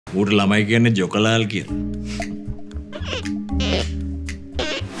ඌට ළමයි කියන්නේ ජොකලාල් කියලා.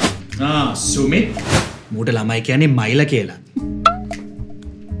 සුමිත් මූට ළමයි කියන්නේ මයිලා කියලා.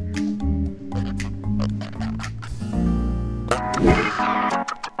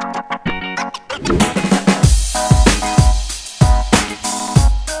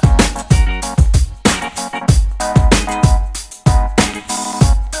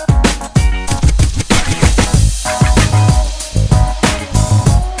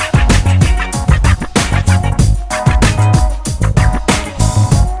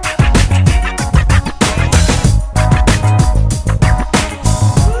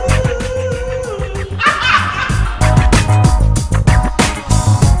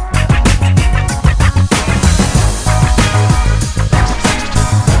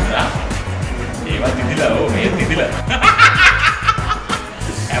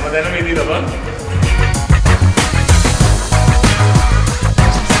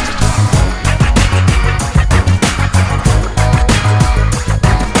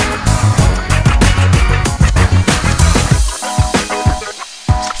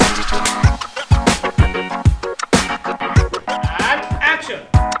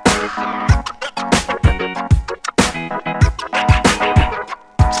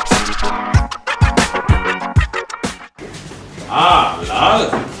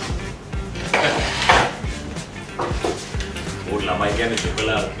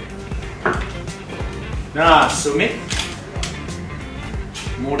 Sumith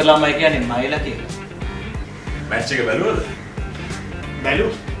මූට ළමයි කියන්නේ මයිලා කියලා. මැච් එක බැලුවද?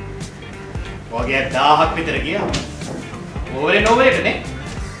 බැලුවා. වගේ 1000ක් විතර ගියා. ඕවරේ නෝවරේට නේ?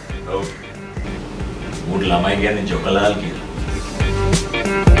 ඔව්. මූට ළමයි කියන්නේ ජොකලාල් කියලා.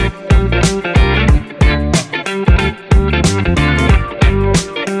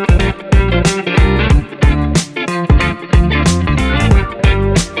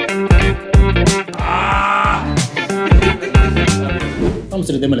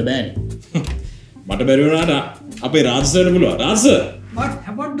 දෙමළ බෑනේ. මට බැරි වුණාට අපේ රාජ් සර්ට පුළුවන්. Raj sir. What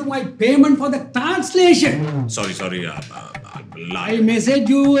happened to my payment for the translation? Sorry. I messaged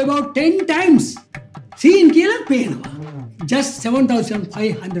you about 10 times. Seen කියලා පේනවා. Just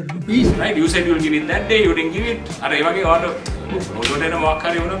 7,500 rupees. Right, you said you'll give it that day, you didn't give it. අර ඒ වගේ order ඔළුවට එන මොකක්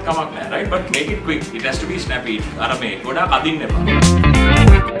හරි වුණොත් කමක් නැහැ. Right, but make it quick. It has to be snappy. අර මේ ගොඩාක් අදින්න එපා.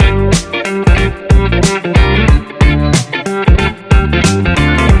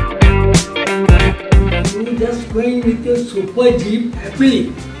 Just going with your super jeep happily,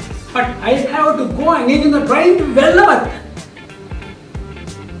 but I have to go again in the train to Vellavath.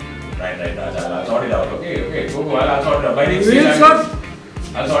 Right. I'll sort it out. Okay. Go. I'll sort it out. By next week,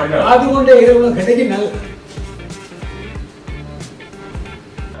 I'll sort it out. I don't want to hear about Ganeshan.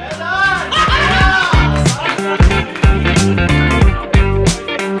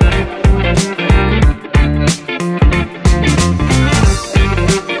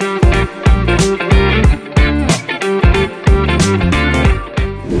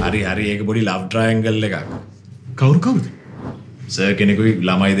 හරි ඒක පොඩි love triangle එකක්. කවුද? Sir කෙනෙකුයි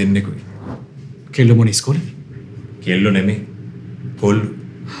ළමයි දෙන්නෙකුයි. කෙල්ල මොන ඉස්කෝලේද? කෙල්ලෝ නෙමෙයි. කොල්ලෝ.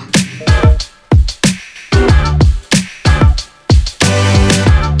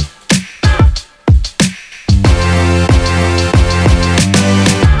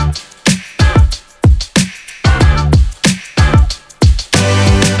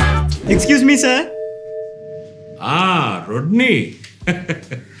 Excuse me, sir. Rodney.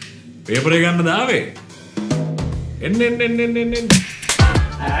 Paper එක ගන්න දාවේ. එන්න.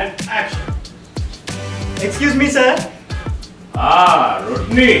 And action. Excuse me, sir.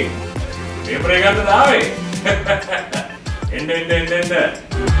 Rodney. Paper එක ගන්න දාවේ. එන්න.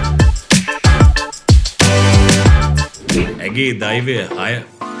 ඇගේ දෛවය 6.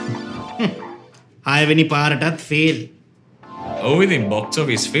 6 වෙනි පාරටත් fail. ඔව් ඉතින් box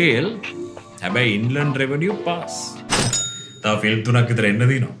office fail. හැබැයි Inland Revenue pass. තව ෆිල්ම් 3ක් විතර එන්න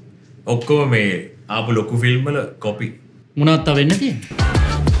දිනවා. ඔක්කොම මේ ආපු ලොකු ෆිල්ම් වල කොපි. මොනවද තව වෙන්න තියෙන්නේ?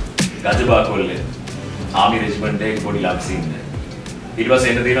 ගජබා කොල්ලේ. ආමි රෙජිමන්ට් එකේ පොඩි ලබ් සීන් එක. ඊට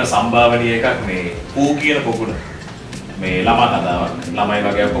පස්සේ එන්න තියෙනවා සම්භාවනීය එකක් මේ පූ කියන පොකුණ. මේ ළමා කතාවක්. ළමයි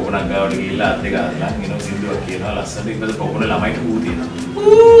වගේ පොකුණක් ගාවට ගිහිල්ලා අත් දෙක අරලා ඉනෝ සින්දුවක් කියනවා ලස්සනට. ඊට පස්සේ පොකුණ ළමයිට පූ තියෙනවා.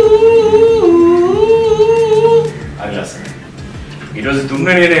 හරි ලස්සනයි. ඊට පස්සේ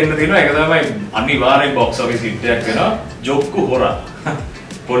තුන්වෙනියට එන්න තියෙනවා ඒක තමයි අනිවාර්යෙන් box office hit එකක් වෙනවා Jokku Hora.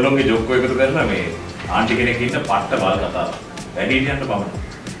 පොල්ලොන්ගේ Jokku එකතු කරලා මේ ආන්ටි කෙනෙක් ඉන්න පට්ට බල කතාවක්. වැඩිහිටියන්ට පමණයි.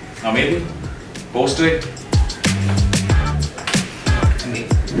 මේක පෝස්ටර් එක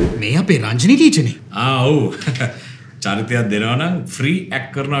මේ අපේ රංජනී ටීචර්නේ. ඔව්. චරිතයක් දෙනවා නම් ෆ්‍රී ඇක්ට්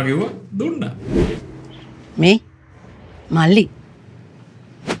කරනවා කිව්වා දුන්නා. මේ මල්ලි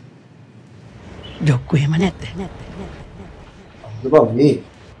Jokku එහෙම නැද්ද? About me.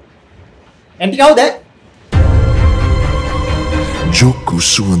 Anti kawuද? Jokku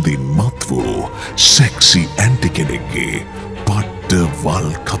සුවඳින් මත් වූ සෙක්සි ඇන්ටි කෙනෙක්ගේ පට්ට වල්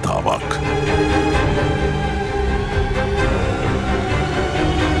කතාවක්.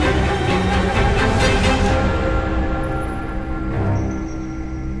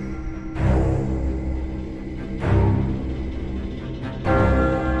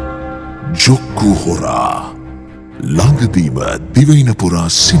 Jokku Hora ළඟදීම දිවයින පුරා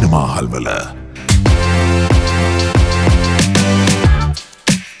සිනමාහල්වල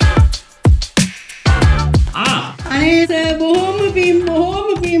අනේ සර් බොහොම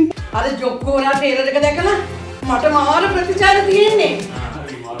පින් අර ජොක්කු හොරා ට්‍රේලර් එක දැකලා මට මාර ප්‍රතිචාර තියෙන්නේ.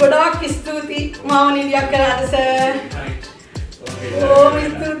 ගොඩාක් ස්තුතියි මාව නිලියක් කරාට සර්. ඕම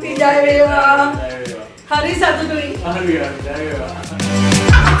ස්තුතියි ජය වේවා. හරි සතුටුයි. හරි ජය වේවා.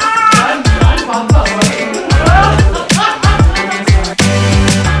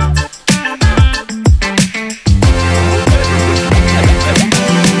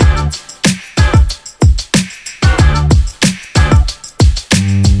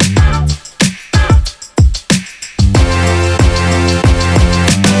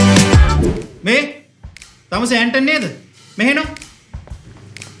 තමස ඇන්ටන් නේද? මෙහෙනෝ.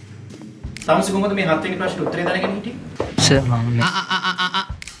 තමස කොහොමද මේ හත් වෙනි ප්‍රශ්නේ උත්තරේ දැනගෙන හිටියේ? සර්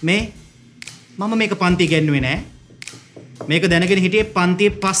මම මේක පන්ති ගෙන්නුවේ නෑ. මේක දැනගෙන හිටියේ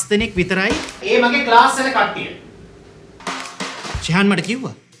පන්තියේ 5 දෙනෙක් විතරයි. ඒ මගේ ක්ලාස් වල කට්ටිය. ජයහන් මට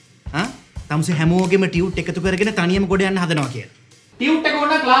කිව්වා. තමස හැමෝගෙම ටියුට් එකතු කරගෙන තනියම ගොඩ යන්න හදනවා කියලා. ටියුට් එක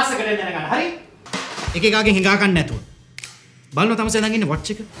ඕන ක්ලාස් එකට දැනගන්න. හරි? එක එකාගෙන් හිඟා ගන්න නැතුව. බලන්න තමස ළඟ ඉන්නේ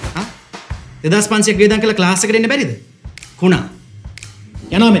වොච් එක. 2500ක් වේදන් කළ ක්ලාස් එකට එන්න බැරිද? කුණා.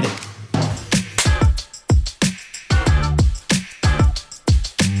 යනවා මෙතන.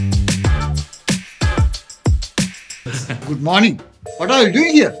 Good morning. What are you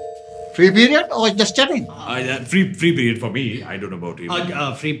doing here? Free period or just chatting? Free period for me. I don't know about you.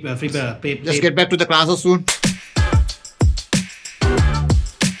 Free Just get back to the classes soon.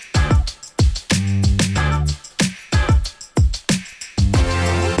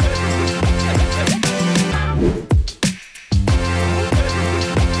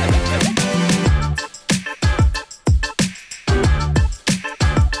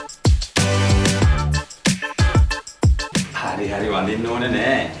 හරි වඳින්න ඕනේ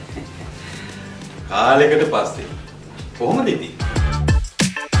නෑ. කාලයකට පස්සේ කොහොමද ඉතින්?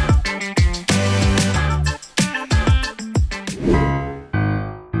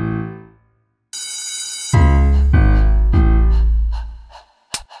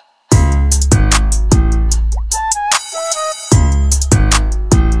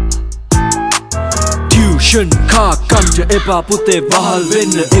 කා කම්ජ එපා පුතේ වහල්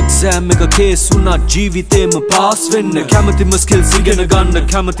වෙන්න එක්සෑම් එක කේස් වුණා ජීවිතේම පාස් වෙන්න කැමතිම ස්කිල්ස් ඉගෙන ගන්න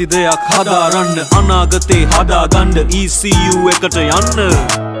කැමති දෙයක් හදාරන්න අනාගතේ හදාගන්න ECU එකට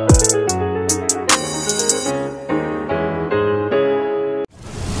යන්න